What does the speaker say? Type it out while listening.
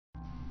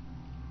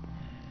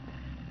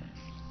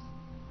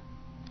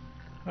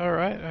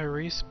Alright, I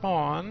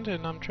respawned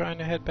and I'm trying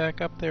to head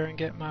back up there and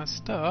get my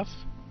stuff.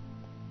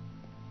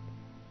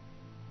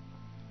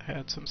 I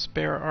had some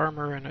spare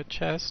armor in a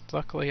chest.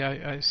 Luckily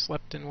I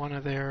slept in one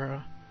of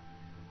their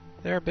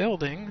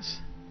buildings.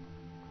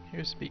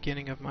 Here's the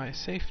beginning of my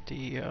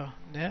safety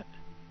net.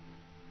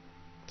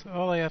 So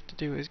all I have to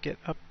do is get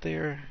up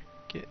there,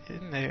 get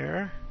in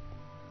there,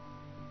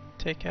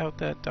 take out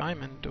that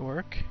diamond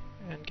dork,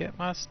 and get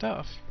my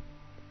stuff.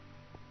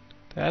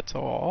 That's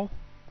all.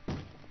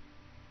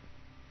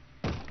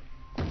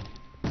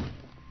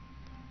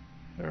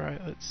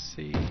 Alright, let's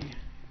see.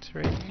 It's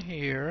right in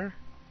here.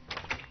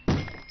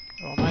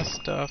 All my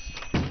stuff.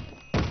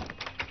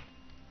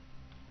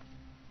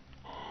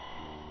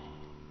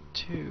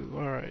 2.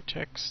 Alright,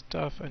 check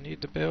stuff. I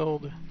need to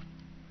build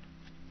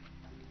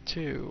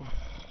 2.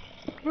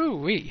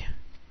 Woo-wee!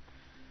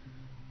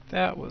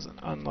 That was an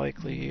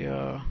unlikely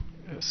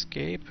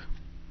escape.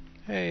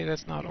 Hey,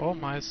 that's not all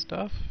my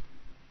stuff.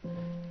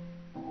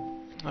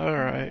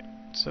 Alright,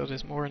 so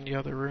there's more in the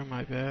other room,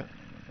 I bet.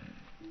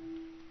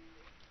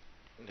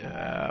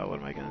 What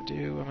am I gonna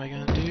do? What am I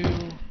gonna do?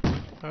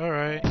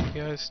 Alright,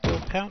 you guys still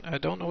pound. I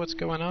don't know what's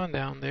going on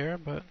down there,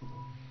 but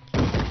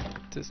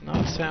it does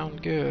not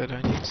sound good.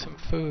 I need some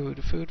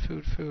food.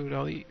 Food.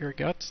 I'll eat your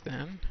guts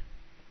then.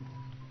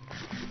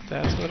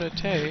 That's what it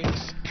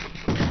takes.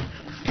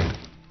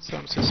 So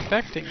I'm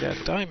suspecting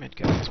that diamond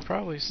guy is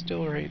probably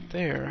still right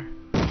there.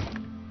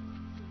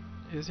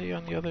 Is he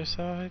on the other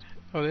side?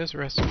 Oh, there's the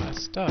rest of my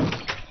stuff.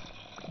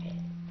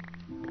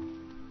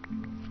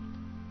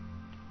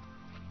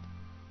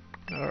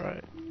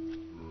 Alright.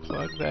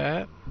 Plug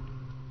that.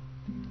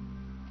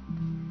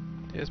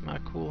 There's my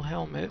cool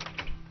helmet.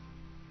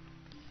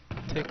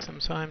 Take some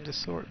time to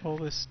sort all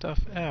this stuff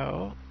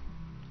out.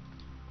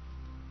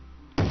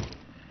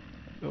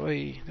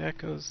 Oy, that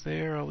goes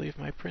there. I'll leave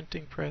my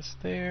printing press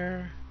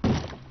there.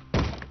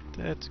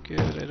 That's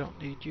good. I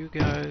don't need you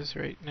guys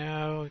right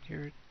now.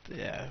 You're,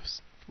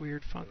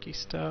 weird funky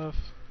stuff.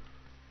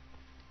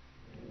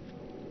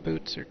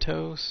 Boots are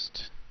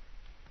toast.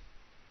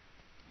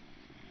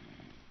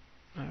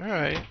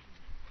 Alright.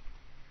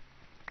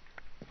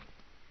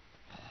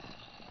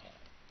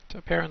 So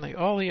apparently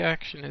all the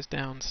action is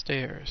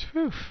downstairs.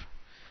 Whew.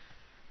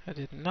 I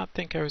did not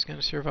think I was going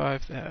to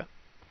survive that.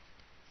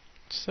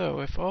 So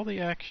if all the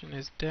action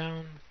is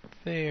down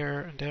there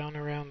and down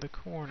around the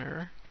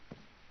corner,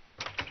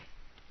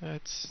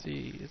 let's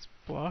see, let's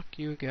block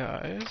you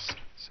guys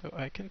so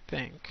I can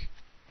think.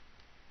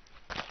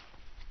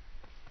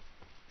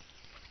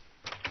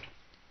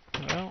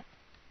 Well,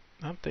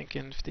 I'm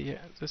thinking if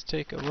let's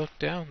take a look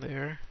down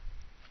there.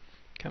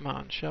 Come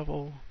on,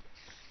 shovel.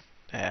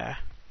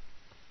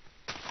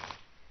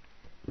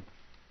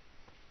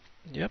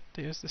 Yep,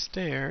 there's the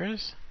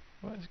stairs.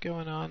 What is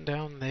going on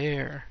down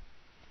there?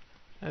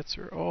 That's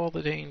where all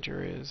the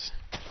danger is.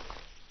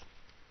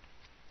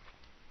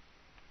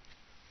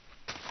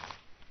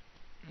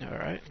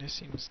 Alright, this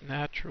seems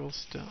natural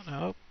stone.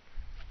 Oh.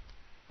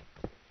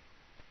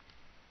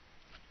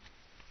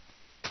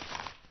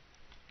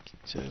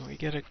 So we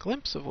get a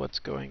glimpse of what's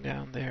going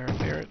down there.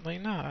 Apparently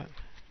not.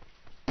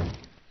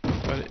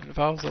 But it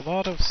involves a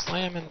lot of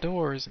slamming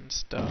doors and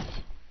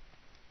stuff.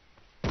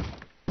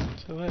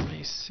 So let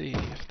me see.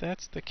 If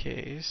that's the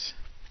case,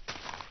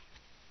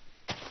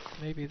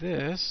 maybe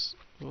this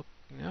will...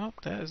 Nope,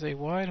 that is a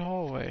wide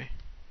hallway.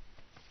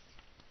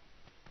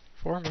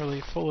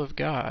 Formerly full of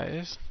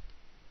guys.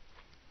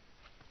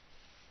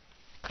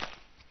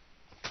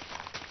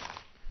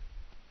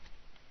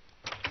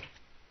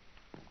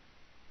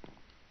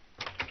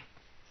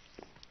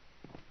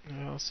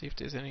 I'll see if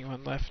there's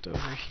anyone left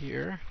over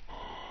here.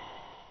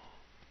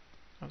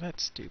 Oh,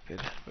 that's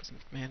stupid.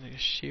 Wasn't managed to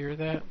shear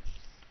that.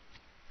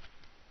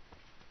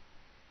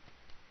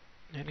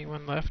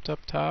 Anyone left up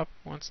top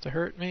wants to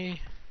hurt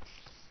me?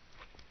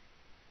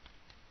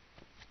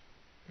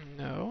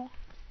 No.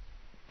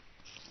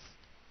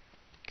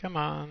 Come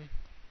on.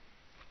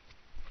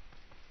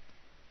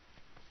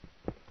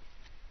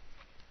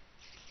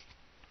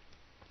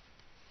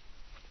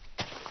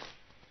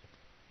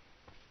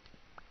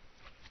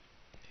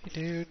 Hey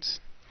dudes.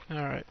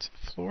 Alright,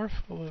 so floor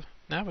full of...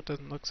 Now it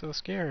doesn't look so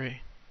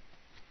scary.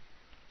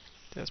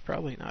 That's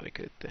probably not a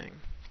good thing.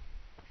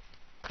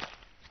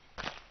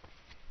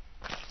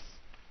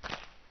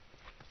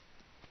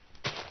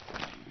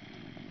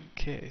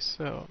 Okay,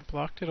 so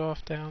blocked it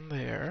off down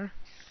there.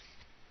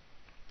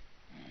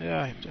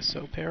 Yeah, I'm just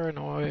so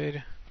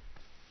paranoid.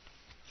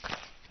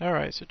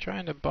 Alright, so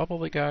trying to bubble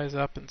the guys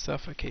up and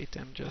suffocate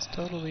them just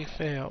totally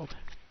failed.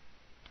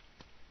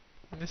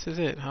 And this is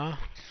it, huh?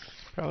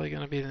 Probably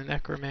gonna be the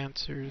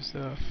Necromancer's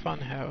fun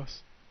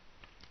house.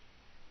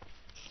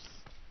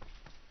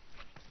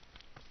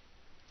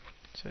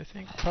 So I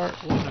think part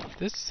 1 of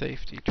this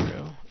safety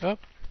drill is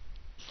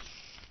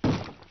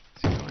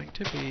going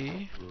to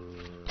be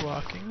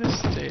blocking the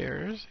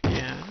stairs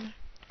again,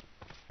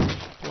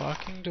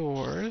 blocking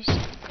doors.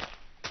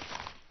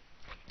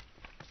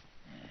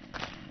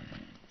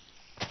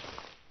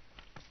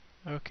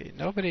 Okay,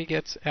 nobody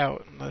gets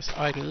out unless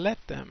I let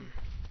them.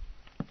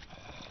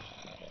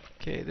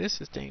 Okay, this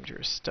is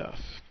dangerous stuff.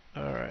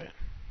 Alright.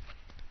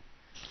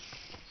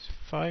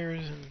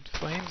 Fires and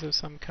flames of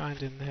some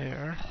kind in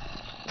there.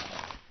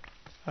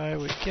 I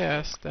would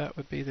guess that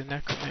would be the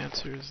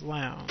Necromancer's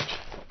Lounge.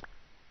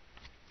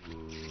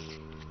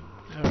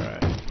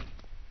 Alright.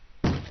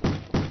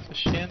 It's a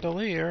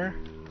chandelier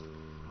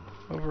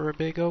over a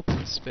big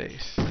open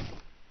space.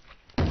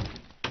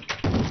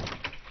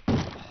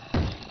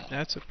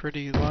 That's a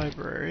pretty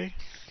library.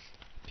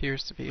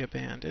 Appears to be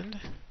abandoned.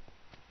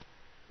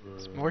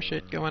 There's more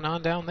shit going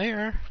on down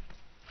there.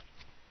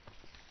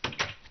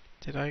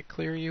 Did I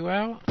clear you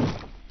out?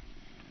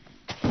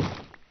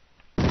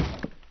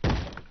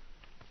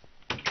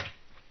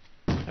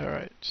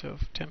 Alright, so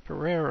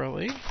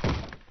temporarily,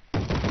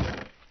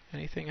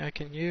 anything I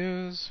can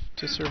use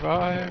to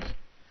survive,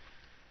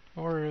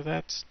 or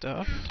that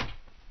stuff.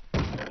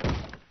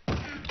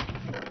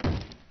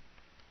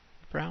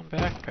 Brown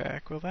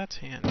backpack, well that's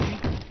handy.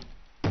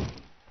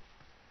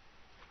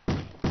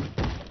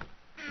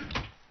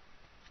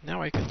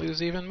 Now I can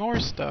lose even more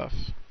stuff.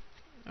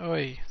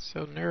 Oy,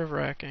 so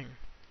nerve-wracking.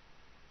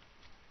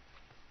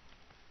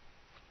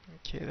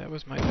 Okay, that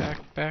was my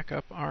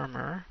backup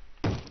armor.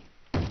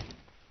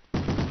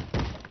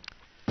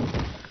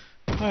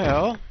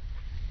 Well,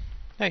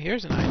 hey,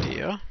 here's an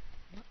idea.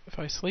 If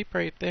I sleep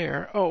right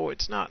there... Oh,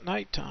 it's not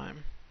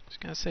nighttime. I was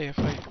gonna say, if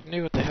I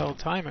knew what the hell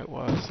time it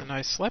was and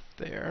I slept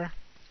there,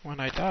 when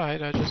I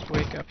died, I'd just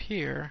wake up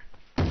here.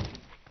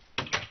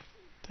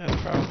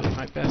 That's probably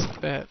my best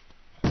bet.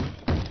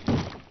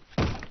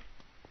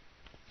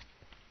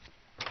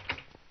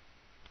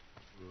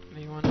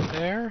 Anyone in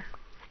there?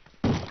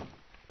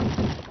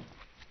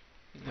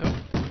 Nope.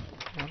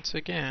 Once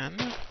again.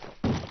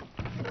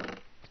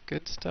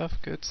 Good stuff,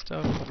 good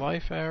stuff. A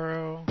life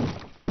arrow.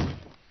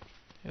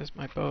 There's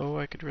my bow.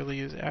 I could really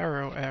use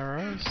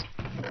arrows.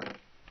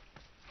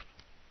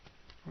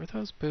 Were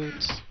those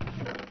boots?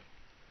 I'm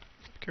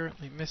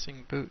currently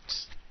missing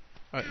boots,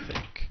 I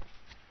think.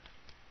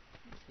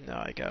 No,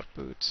 I got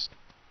boots.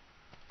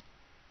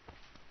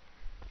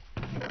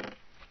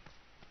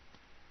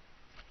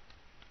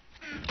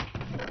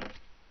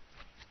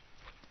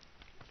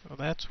 Well,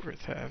 that's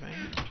worth having.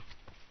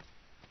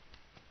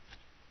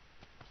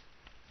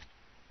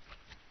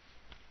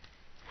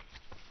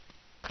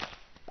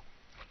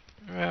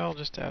 Well,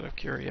 just out of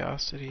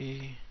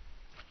curiosity.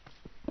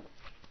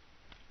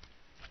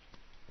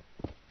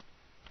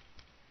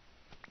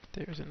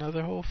 There's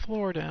another whole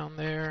floor down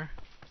there.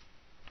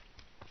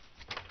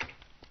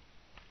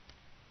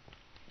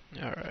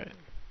 Alright.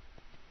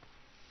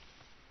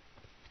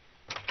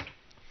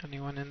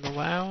 Anyone in the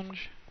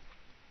lounge?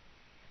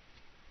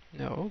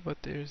 No, but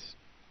there's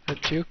a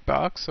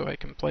jukebox so I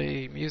can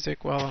play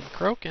music while I'm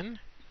croaking.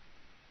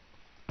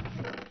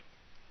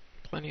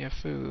 Plenty of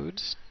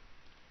foods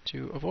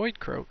to avoid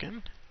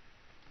croaking.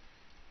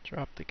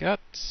 Drop the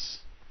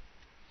guts.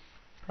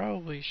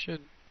 Probably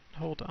should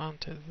hold on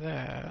to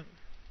that.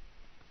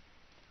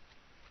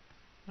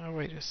 Oh,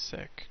 wait a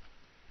sec.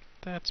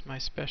 That's my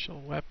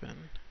special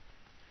weapon.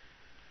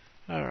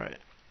 Alright.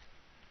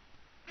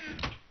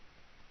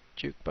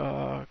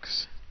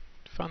 Jukebox.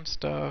 Fun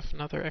stuff.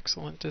 Another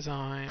excellent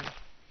design.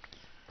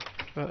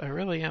 But I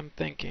really am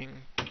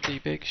thinking the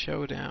big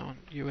showdown.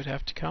 You would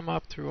have to come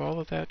up through all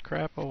of that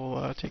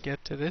crapola to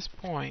get to this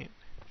point.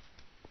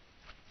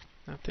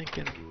 I'm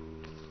thinking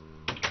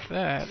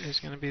that is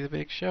going to be the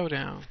big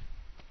showdown.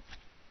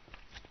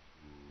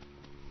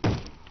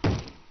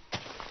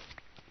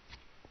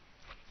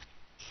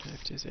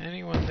 If there's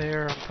anyone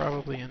there, I'm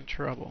probably in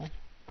trouble.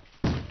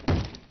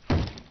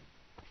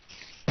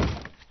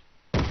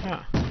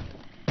 Huh.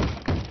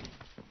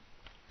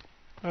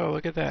 Oh,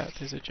 look at that.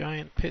 There's a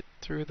giant pit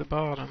through the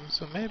bottom,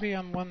 so maybe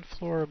I'm one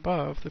floor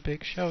above the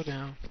big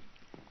showdown.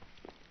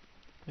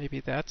 Maybe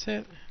that's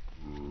it?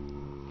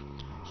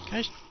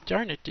 Gosh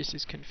darn it, this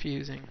is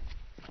confusing.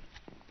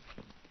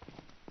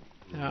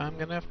 Now I'm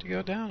gonna have to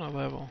go down a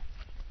level.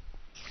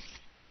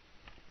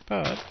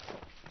 But,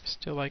 I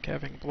still like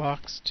having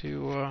blocks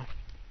to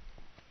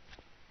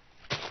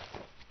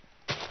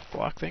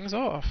block things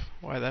off.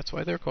 Why, that's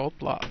why they're called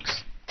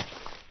blocks.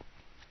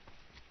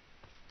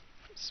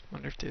 Just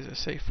wonder if there's a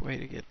safe way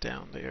to get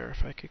down there.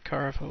 If I could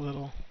carve a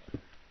little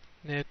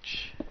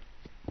niche.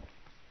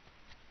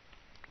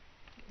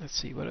 Let's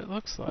see what it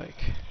looks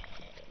like.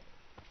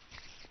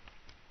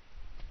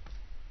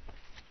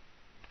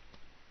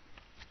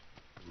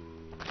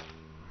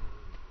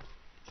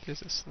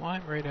 There's a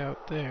slime right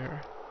out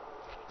there.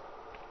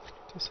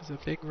 This is a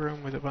big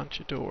room with a bunch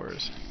of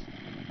doors.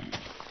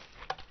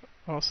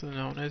 Also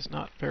known as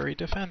not very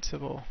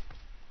defensible.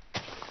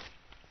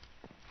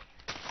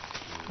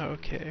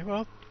 Okay,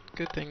 well,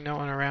 good thing no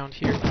one around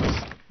here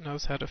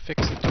knows how to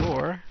fix a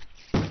door.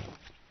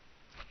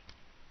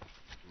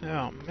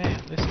 Oh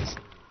man, this is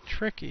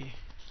tricky.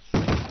 Do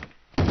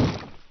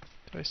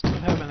I still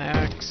have an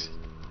axe?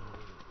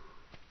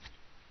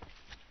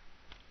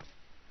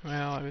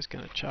 Well, I was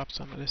gonna chop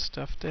some of this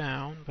stuff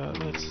down, but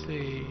let's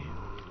see.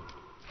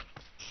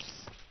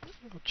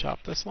 I'll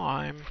chop the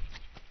slime.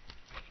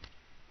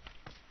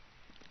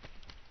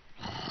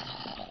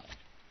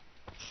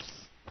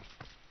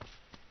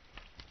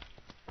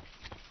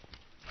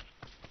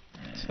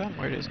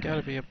 Somewhere there's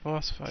gotta be a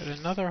boss fight.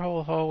 Another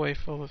whole hallway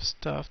full of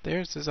stuff.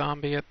 There's the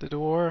zombie at the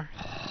door.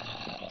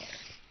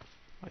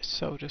 I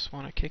so just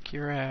want to kick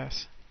your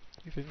ass.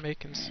 You've been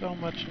making so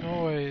much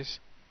noise.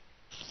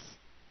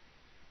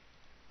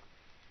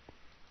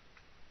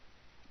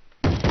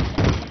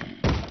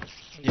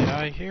 Yeah,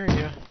 I hear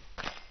you.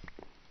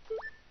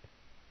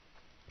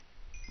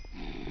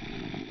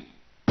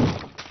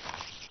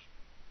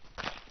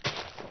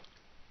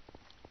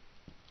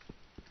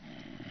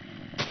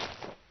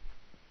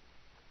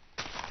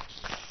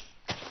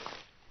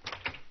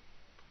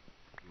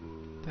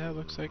 That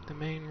looks like the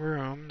main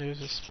room.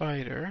 There's a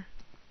spider.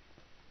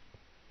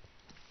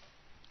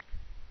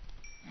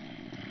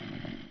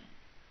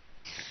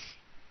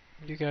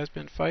 You guys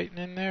been fighting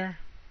in there?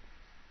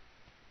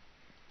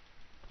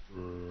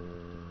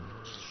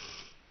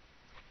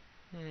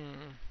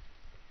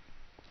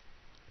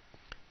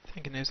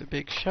 Thinking there's a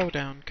big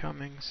showdown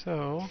coming,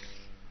 so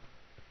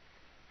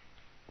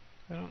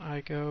why don't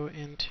I go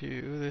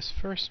into this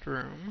first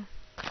room,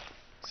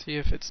 see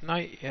if it's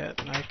night yet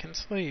and I can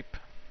sleep.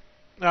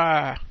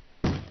 Ah!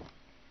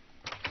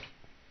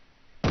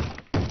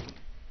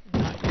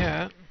 Not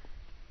yet.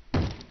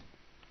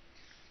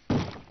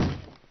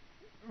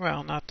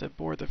 Well, not to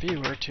bore the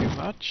viewer too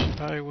much,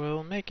 I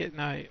will make it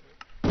night.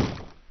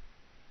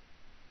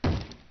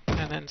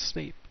 And then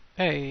sleep.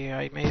 Hey,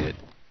 I made it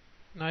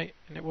night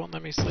and it won't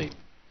let me sleep.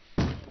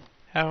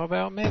 How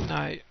about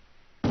midnight?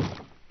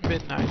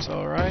 Midnight's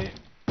alright.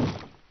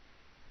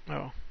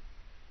 Oh.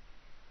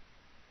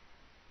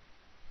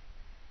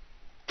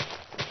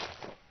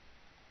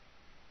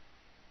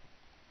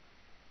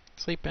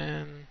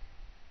 Sleeping.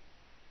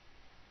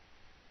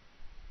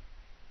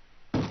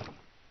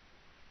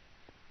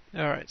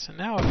 Alright, so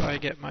now if I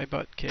get my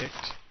butt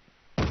kicked,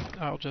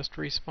 I'll just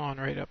respawn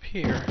right up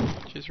here,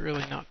 which is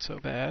really not so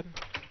bad.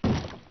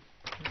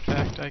 In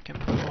fact, I can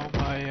put all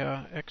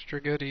my extra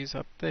goodies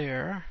up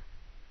there.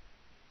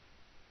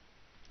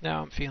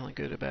 Now I'm feeling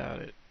good about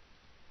it.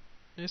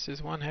 This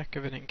is one heck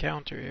of an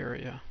encounter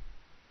area.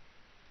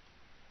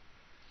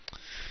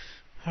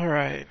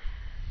 Alright,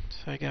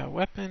 so I got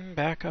weapon,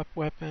 backup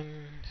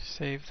weapon,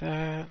 save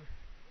that.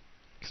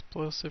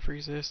 Explosive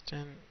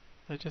resistant.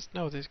 I just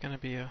know there's gonna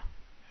be a...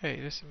 Hey,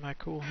 this is my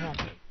cool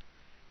helmet.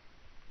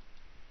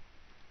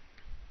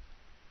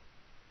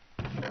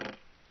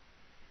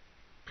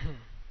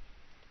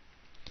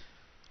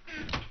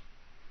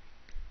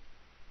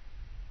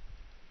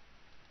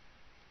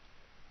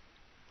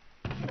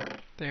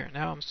 There,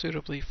 now I'm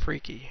suitably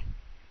freaky.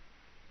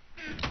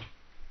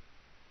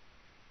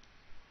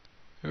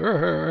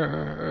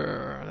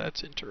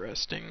 That's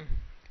interesting.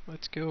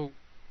 Let's go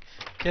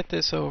get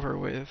this over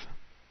with.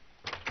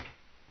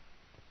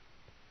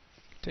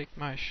 Take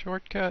my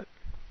shortcut.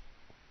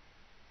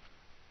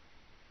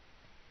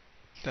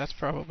 That's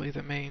probably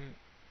the main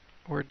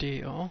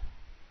ordeal.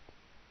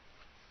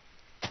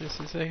 This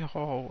is a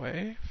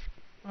hallway.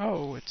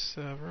 Oh, it's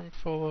a room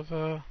full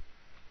of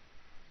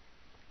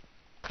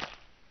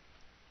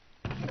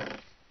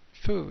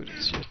food.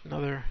 It's just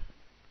another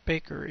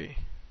bakery.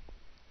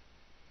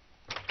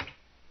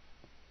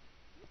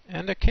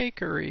 And a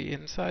cakery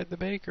inside the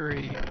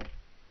bakery.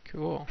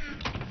 Cool.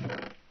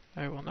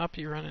 I will not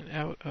be running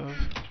out of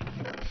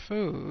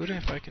food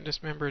if I can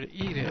just remember to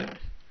eat it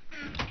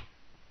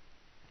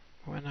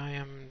when I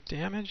am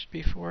damaged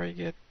before I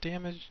get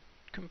damaged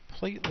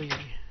completely.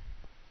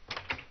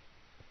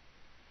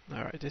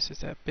 Alright, this is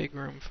that big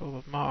room full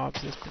of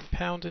mobs that's been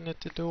pounding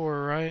at the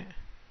door, right?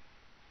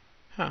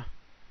 Huh.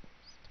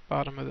 The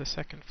bottom of the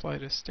second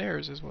flight of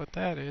stairs is what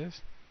that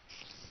is.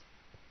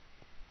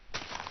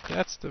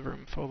 That's the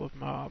room full of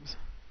mobs.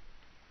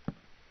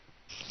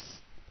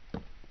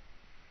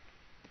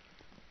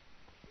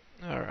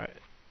 Alright,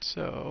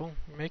 so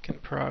we're making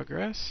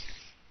progress.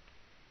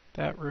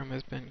 That room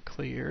has been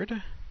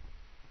cleared.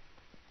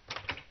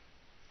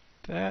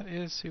 That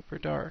is super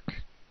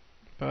dark.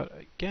 But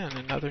again,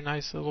 another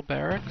nice little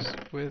barracks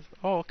with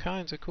all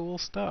kinds of cool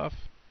stuff.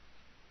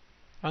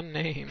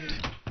 Unnamed.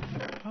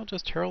 I'll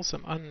just hurl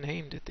some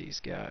unnamed at these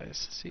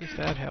guys. See if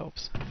that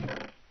helps.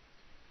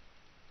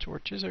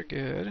 Torches are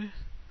good.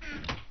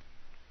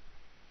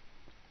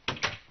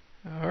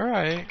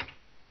 Alright.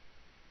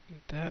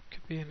 That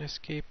could be an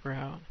escape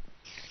route.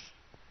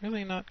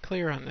 Really not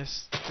clear on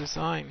this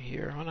design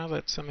here. I want to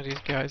let some of these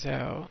guys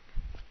out.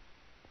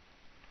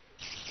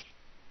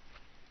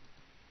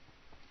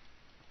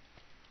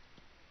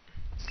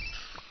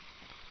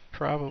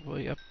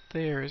 Probably up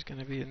there is going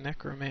to be a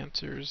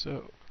necromancer's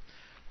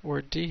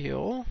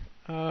ordeal.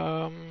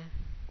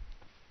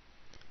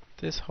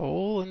 This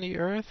hole in the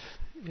earth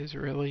is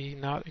really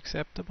not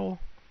acceptable.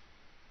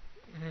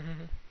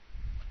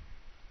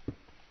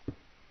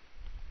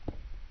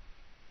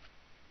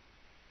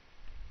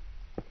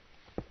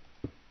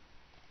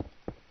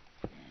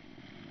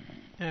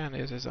 And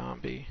there's a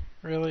zombie.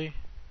 Really?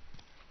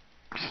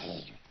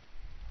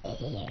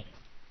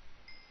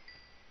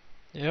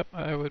 Yep,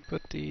 I would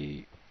put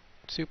the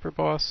super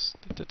boss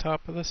at the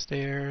top of the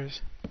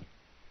stairs.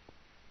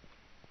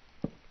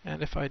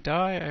 And if I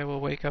die, I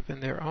will wake up in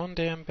their own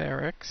damn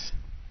barracks.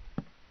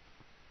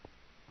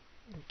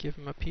 Give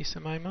him a piece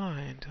of my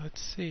mind.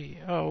 Let's see.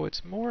 Oh,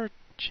 it's more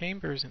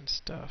chambers and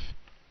stuff.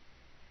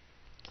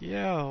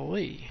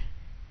 Golly.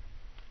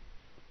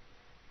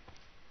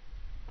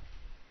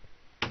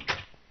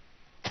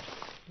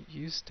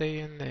 You stay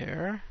in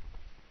there.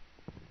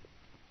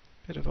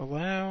 Bit of a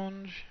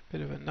lounge.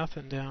 Bit of a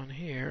nothing down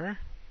here.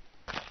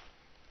 I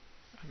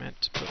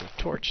meant to put a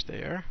torch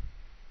there.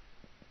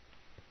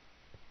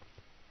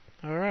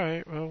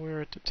 Alright, well,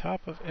 we're at the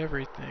top of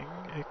everything,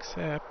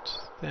 except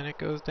then it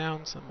goes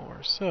down some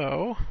more.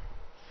 So,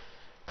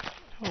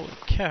 holy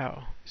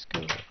cow, this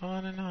goes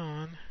on and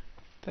on.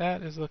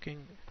 That is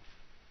looking...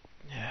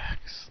 yeah,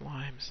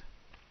 slimes.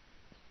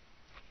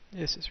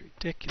 This is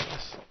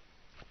ridiculous.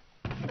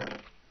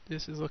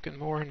 This is looking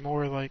more and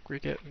more like we're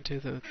getting to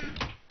the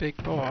big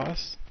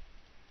boss.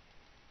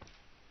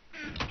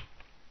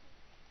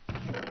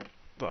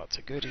 Lots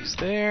of goodies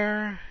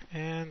there.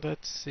 And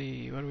let's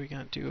see, what are we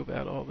going to do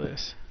about all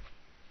this?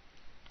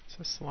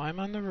 So slime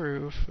on the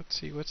roof. Let's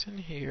see what's in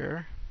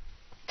here.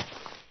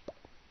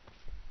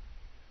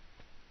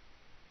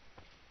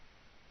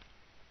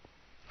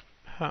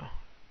 Huh.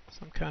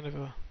 Some kind of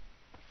a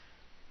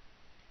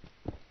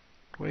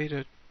way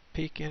to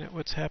peek in at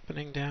what's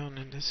happening down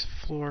in this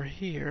floor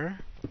here,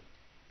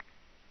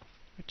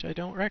 which I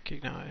don't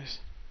recognize.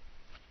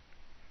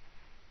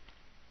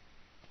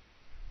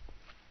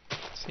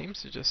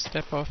 Seems to just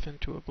step off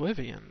into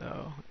oblivion,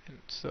 though, and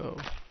so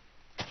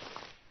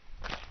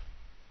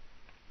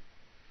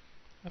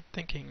I'm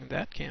thinking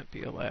that can't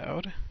be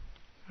allowed.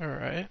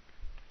 Alright.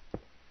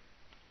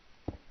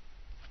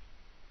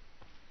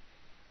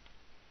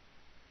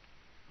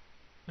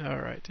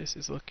 Alright, this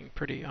is looking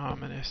pretty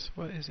ominous.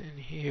 What is in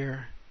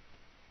here?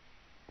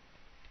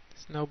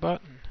 There's no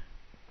button.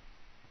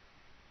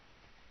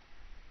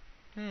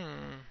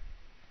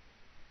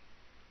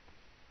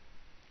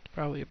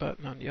 Probably a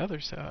button on the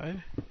other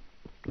side.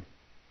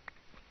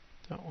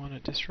 Don't want to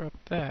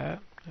disrupt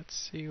that. Let's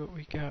see what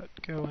we got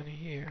going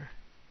here.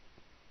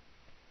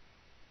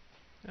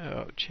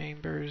 Oh,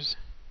 chambers.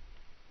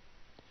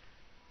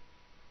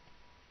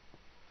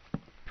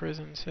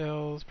 Prison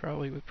cells,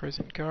 probably with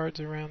prison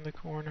guards around the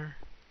corner.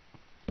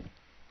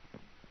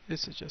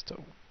 This is just a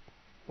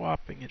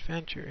whopping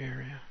adventure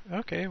area.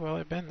 Okay, well,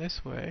 I've been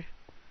this way.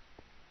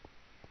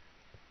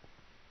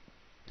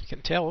 You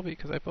can tell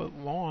because I put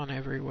lawn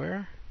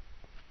everywhere.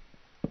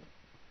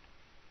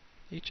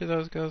 Each of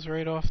those goes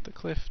right off the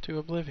cliff to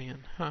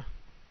oblivion, huh?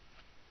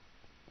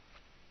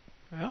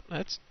 Well,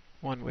 that's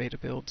one way to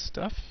build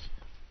stuff.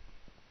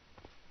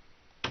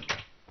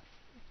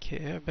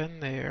 Okay, I've been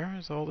there.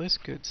 There's all this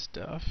good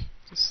stuff.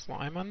 Just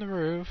slime on the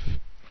roof.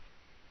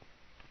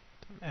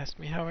 Don't ask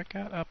me how it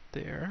got up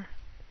there,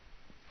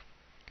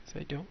 because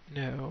I don't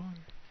know.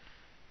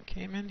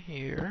 Came in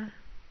here.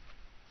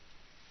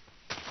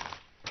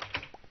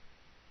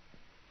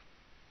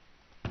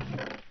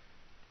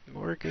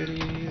 More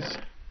goodies.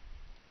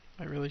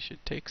 I really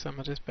should take some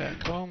of this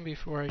back home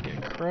before I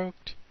get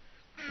croaked.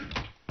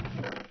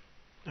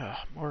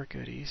 Ah, more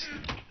goodies.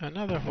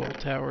 Another whole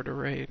tower to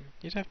raid.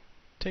 You'd have to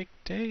take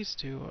days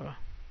to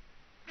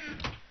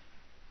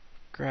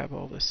grab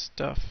all this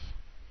stuff.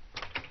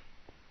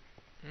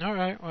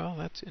 Alright, well,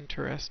 that's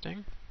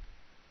interesting.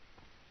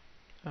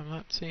 I'm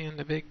not seeing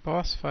the big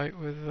boss fight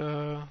with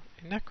a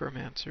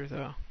necromancer,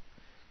 though.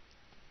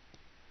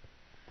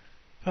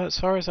 But as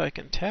far as I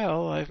can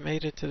tell, I've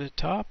made it to the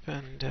top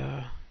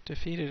and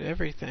defeated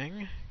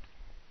everything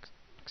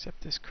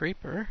except this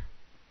creeper.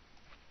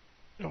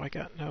 Oh, I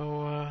got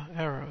no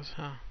arrows,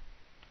 huh?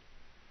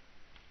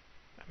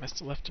 I must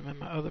have left them in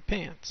my other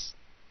pants.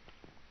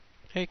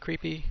 Hey,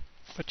 creepy,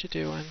 what you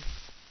doing?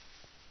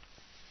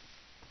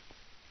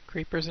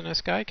 Creepers in a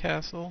sky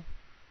castle.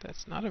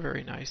 That's not a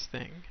very nice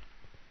thing.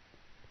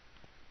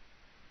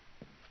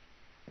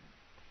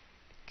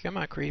 Come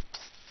on, creep.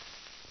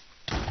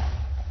 Oh,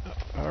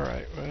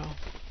 alright, well.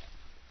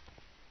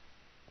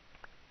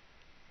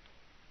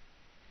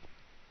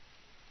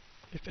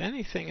 If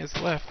anything is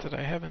left that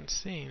I haven't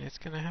seen, it's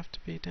gonna have to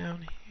be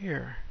down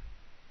here.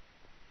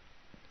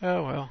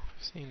 Oh well,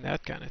 I've seen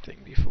that kind of thing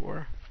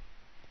before.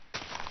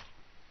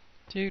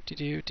 Do.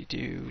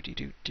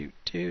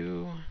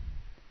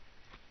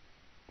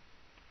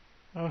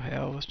 Oh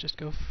hell, let's just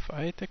go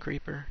fight the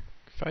creeper.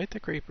 Fight the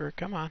creeper,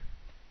 come on.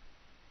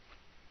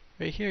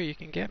 Right here, you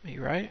can get me,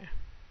 right?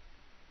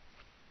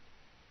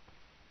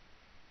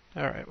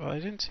 Alright, well I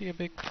didn't see a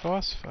big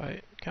boss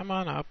fight. Come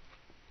on up.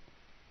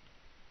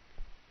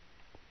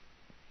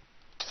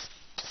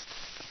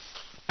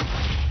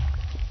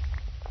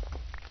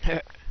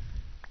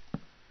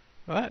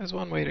 Well, that is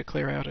one way to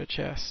clear out a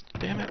chest.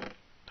 Damn it.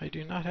 I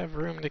do not have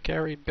room to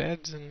carry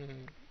beds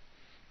and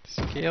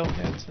scale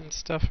heads and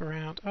stuff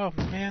around. Oh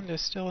man,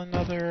 there's still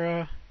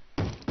another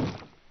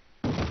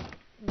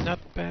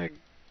nutbag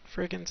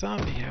friggin'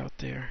 zombie out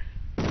there.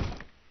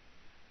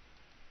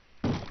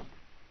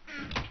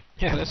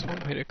 Yeah, that's one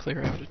way to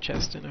clear out a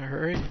chest in a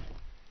hurry.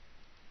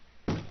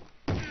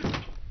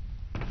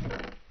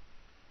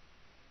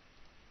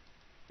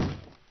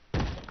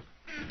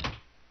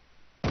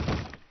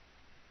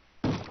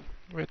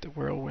 We're at the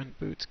whirlwind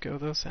booth. seeds go?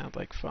 Those sound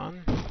like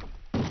fun.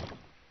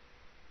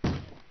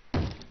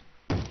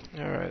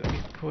 Alright, let me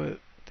put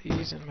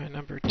these in my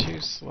number 2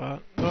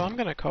 slot. Well, I'm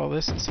gonna call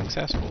this a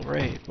successful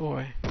raid.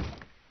 Boy.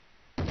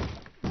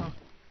 I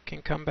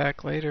can come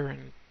back later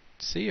and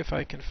see if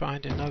I can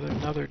find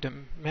another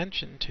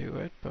dimension to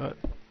it, but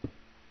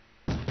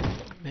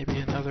maybe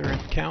another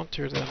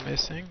encounter that I'm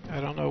missing.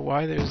 I don't know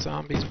why there's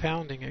zombies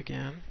pounding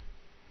again.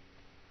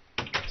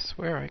 I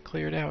swear I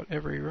cleared out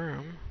every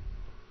room.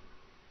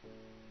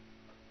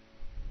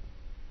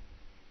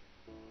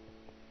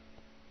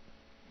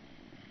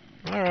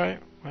 Alright,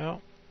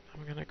 well,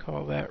 I'm gonna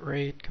call that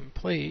raid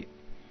complete.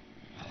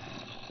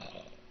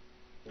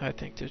 I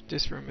think that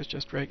this room is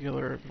just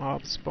regular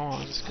mob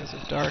spawns because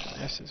of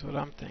darkness, is what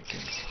I'm thinking.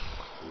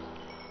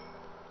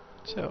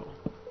 So,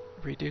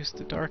 reduce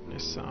the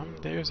darkness some.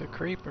 There's a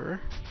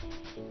creeper.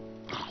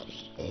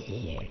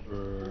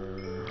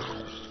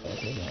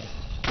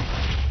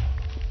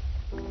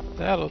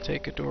 That'll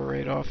take a door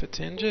right off its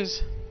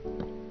hinges.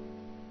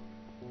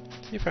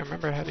 See if I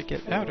remember how to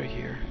get out of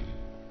here.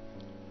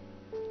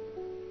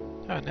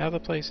 Ah, now the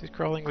place is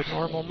crawling with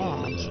normal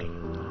mobs.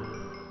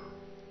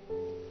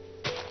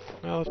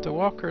 Well, if the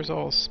walkers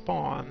all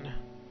spawn,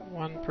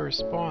 1 per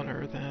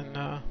spawner,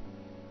 then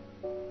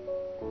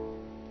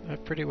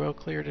I've pretty well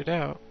cleared it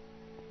out.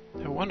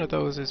 Now, one of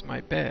those is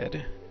my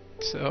bed,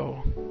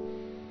 so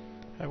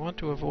I want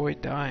to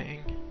avoid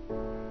dying.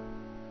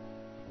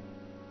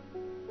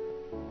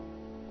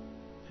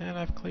 And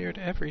I've cleared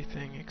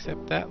everything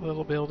except that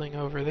little building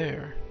over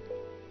there.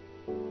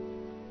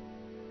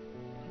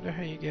 Wonder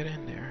how you get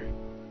in there.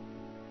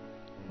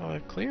 Well,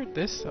 I've cleared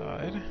this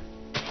side.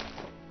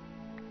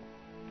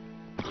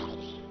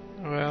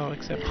 Well,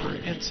 except for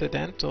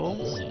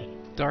incidentals.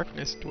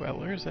 Darkness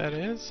dwellers, that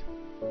is.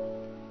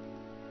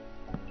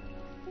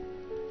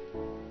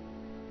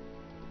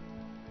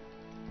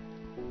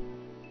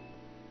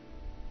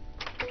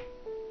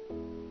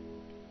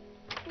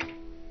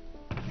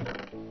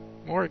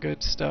 More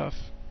good stuff.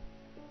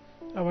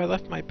 Oh, I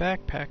left my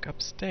backpack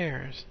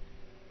upstairs.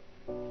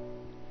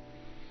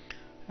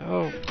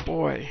 Oh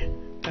boy,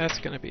 that's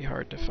gonna be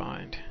hard to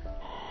find.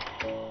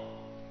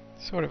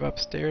 Sort of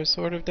upstairs,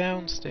 sort of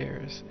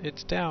downstairs.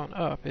 It's down,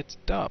 up, it's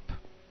dup.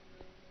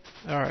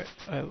 Alright,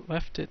 I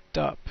left it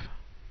dup.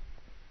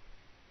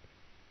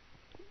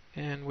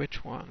 And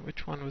which one?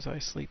 Which one was I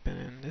sleeping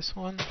in? This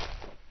one?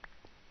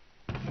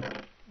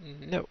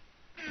 No.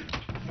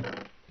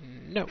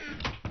 No.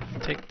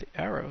 Take the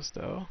arrows,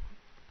 though.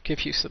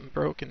 Give you some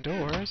broken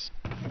doors.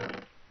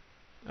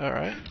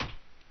 Alright.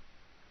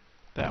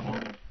 That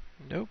one?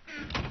 Nope.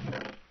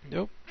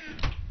 Nope.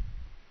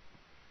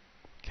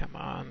 Come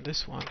on,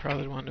 this one.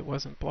 Probably the one that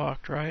wasn't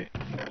blocked, right?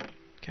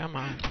 Come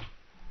on.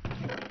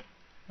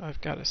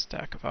 I've got a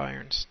stack of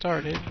iron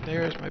started.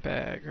 There's my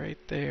bag, right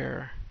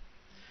there.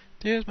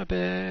 There's my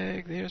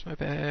bag. There's my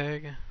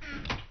bag.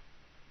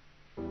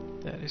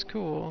 That is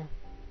cool.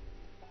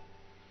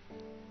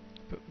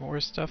 Put more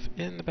stuff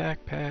in the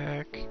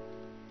backpack.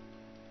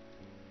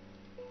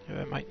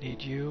 I might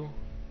need you.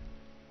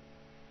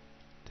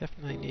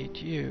 Definitely need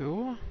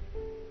you.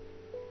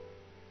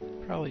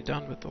 Probably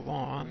done with the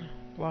lawn.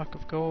 Block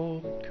of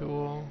gold,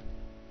 cool.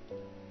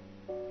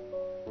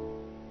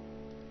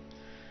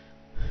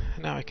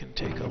 Now I can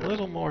take a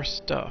little more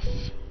stuff.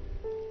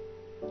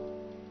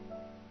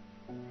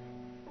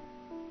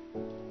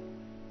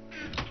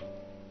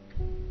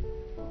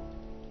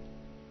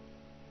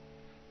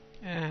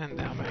 And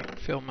now I can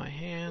fill my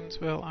hands.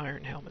 Well,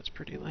 iron helmet's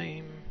pretty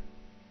lame.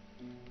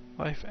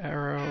 Life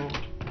arrow.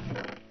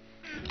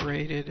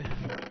 Rated.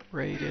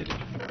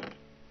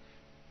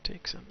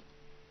 Take some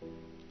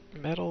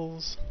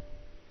metals.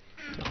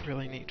 Don't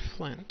really need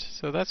flint.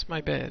 So that's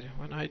my bed.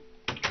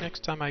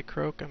 Next time I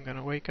croak, I'm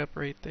gonna wake up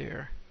right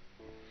there.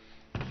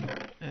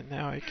 And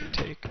now I can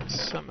take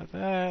some of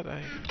that.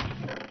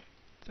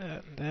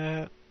 That and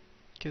that.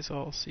 Gives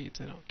all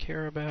seeds I don't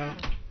care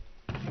about.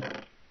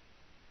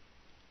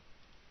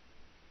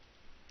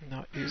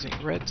 Not using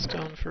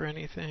redstone for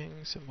anything.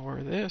 Some more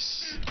of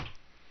this.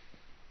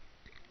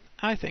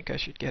 I think I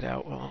should get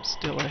out while I'm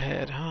still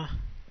ahead, huh?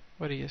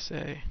 What do you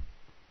say?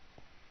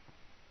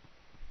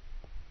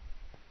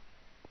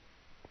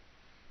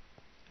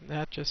 And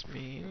that just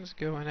means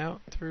going out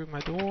through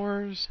my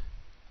doors,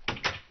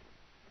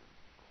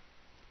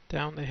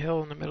 down the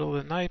hill in the middle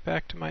of the night,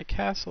 back to my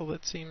castle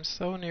that seems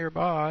so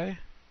nearby.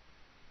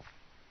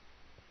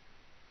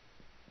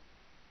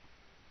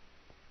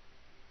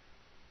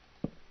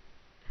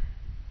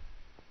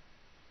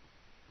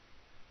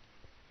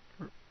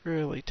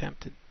 Really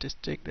tempted to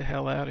just dig the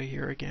hell out of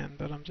here again,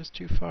 but I'm just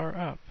too far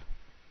up.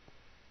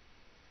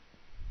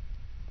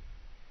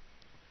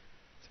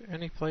 Is there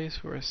any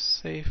place where a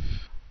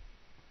safe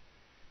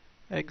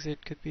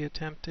exit could be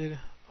attempted?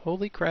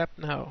 Holy crap,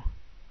 no.